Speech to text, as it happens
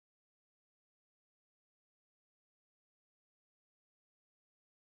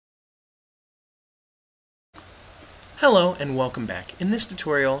Hello and welcome back. In this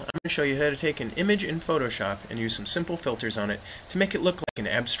tutorial, I'm going to show you how to take an image in Photoshop and use some simple filters on it to make it look like an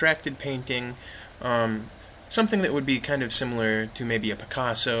abstracted painting, something that would be kind of similar to maybe a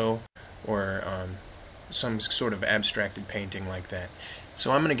Picasso or some sort of abstracted painting like that.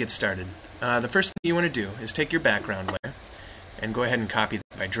 So I'm going to get started. The first thing you want to do is take your background layer and go ahead and copy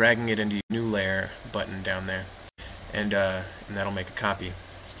that by dragging it into your new layer button down there, and that'll make a copy.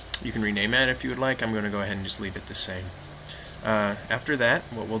 You can rename it if you would like. I'm going to go ahead and just leave it the same. After that,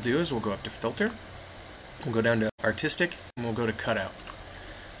 what we'll do is we'll go up to Filter, we'll go down to Artistic, and we'll go to Cutout.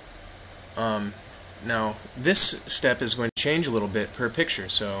 Now, this step is going to change a little bit per picture,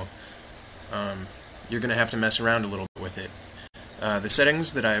 so you're going to have to mess around a little bit with it. The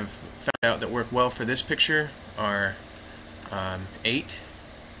settings that I've found out that work well for this picture are 8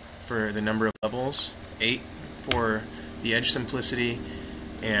 for the number of levels, 8 for the edge simplicity,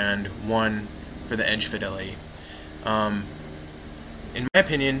 and 1 for the edge fidelity. In my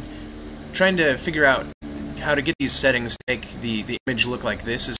opinion, trying to figure out how to get these settings to make the image look like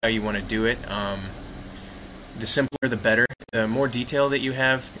this is how you want to do it. The simpler the better. The more detail that you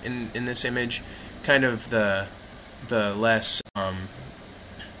have in this image, kind of the less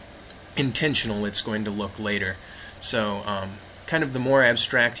intentional it's going to look later. So kind of the more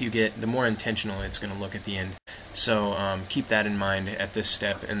abstract you get, the more intentional it's going to look at the end. So keep that in mind at this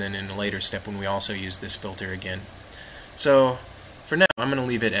step, and then in a later step when we also use this filter again. So for now, I'm going to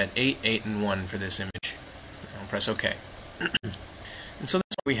leave it at 8, 8, and 1 for this image. I'll press OK. And so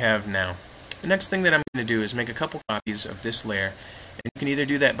that's what we have now. The next thing that I'm going to do is make a couple copies of this layer, and you can either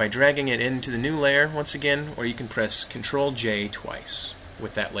do that by dragging it into the new layer once again, or you can press Ctrl-J twice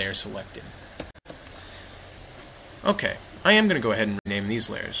with that layer selected. Okay, I am going to go ahead and rename these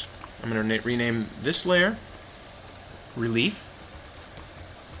layers. I'm going to rename this layer Relief,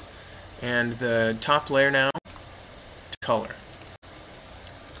 and the top layer now to Color.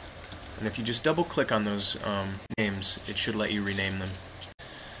 And if you just double click on those names, it should let you rename them.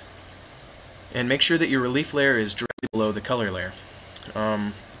 And make sure that your Relief layer is directly below the Color layer.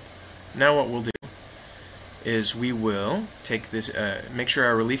 Now what we'll do is we will take this, make sure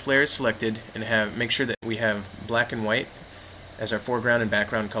our Relief layer is selected, and make sure that we have black and white as our foreground and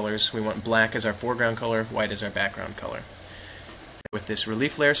background colors. We want black as our foreground color, white as our background color. With this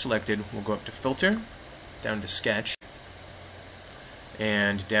Relief layer selected, we'll go up to Filter, down to Sketch,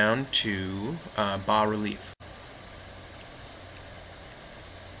 and down to Bas Relief.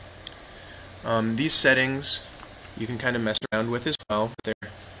 These settings you can kind of mess around with as well, but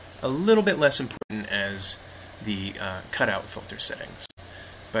they're a little bit less important as the cutout filter settings.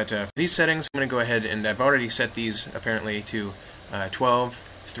 But for these settings, I'm going to go ahead, and I've already set these apparently to 12,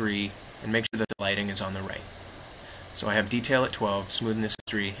 3, and make sure that the lighting is on the right. So I have detail at 12, smoothness at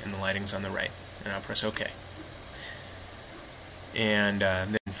 3, and the lighting's on the right. And I'll press OK. And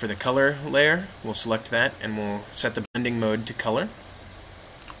then for the color layer, we'll select that, and we'll set the blending mode to color.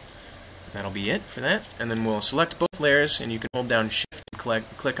 That'll be it for that. And then we'll select both layers, and you can hold down Shift and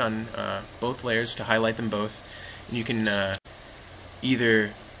click on both layers to highlight them both. And you can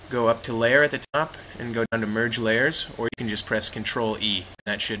either go up to Layer at the top and go down to Merge Layers, or you can just press Control-E, and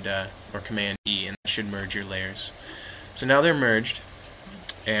that should, or Command-E, and that should merge your layers. So now they're merged,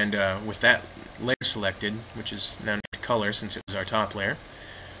 and with that layer selected, which is now named Color since it was our top layer,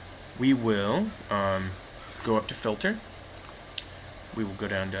 we will go up to Filter. We will go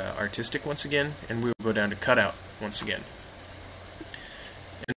down to Artistic once again, and we will go down to Cutout once again.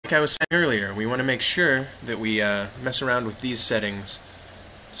 And like I was saying earlier, we want to make sure that we mess around with these settings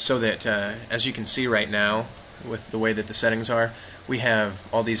so that, as you can see right now, with the way that the settings are, we have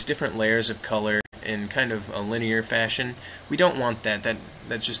all these different layers of color in kind of a linear fashion. We don't want that. That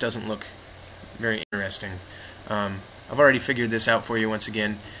just doesn't look very interesting. I've already figured this out for you once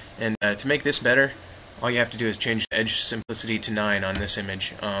again, and to make this better, all you have to do is change the edge simplicity to 9 on this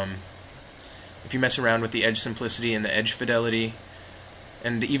image. If you mess around with the edge simplicity and the edge fidelity,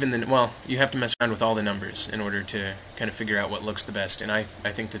 and even the, well, you have to mess around with all the numbers in order to kind of figure out what looks the best, and I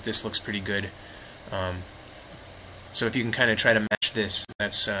think that this looks pretty good. So if you can kind of try to match this,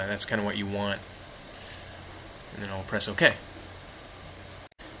 that's kind of what you want. And then I'll press OK. And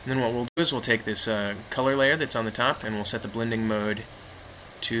then what we'll do is we'll take this color layer that's on the top, and we'll set the blending mode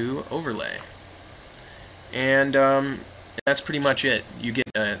to Overlay. And that's pretty much it. You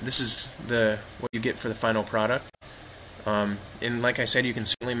get this is what you get for the final product. And like I said, you can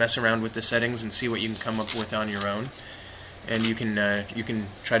certainly mess around with the settings and see what you can come up with on your own. And you can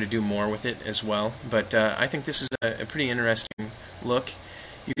try to do more with it as well. But I think this is a pretty interesting look.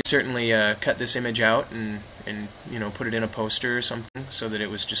 You could certainly cut this image out and put it in a poster or something so that it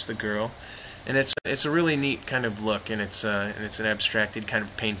was just the girl. and it's a really neat kind of look, and it's an abstracted kind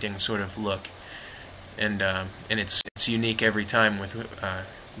of painting sort of look, and it's unique every time with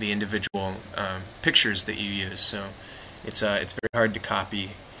the individual pictures that you use. So it's very hard to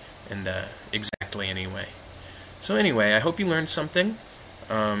copy, and exactly anyway. So anyway, I hope you learned something.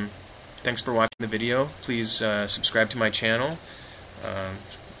 Thanks for watching the video. Please subscribe to my channel.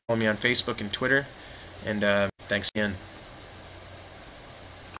 Follow me on Facebook and Twitter. And thanks again.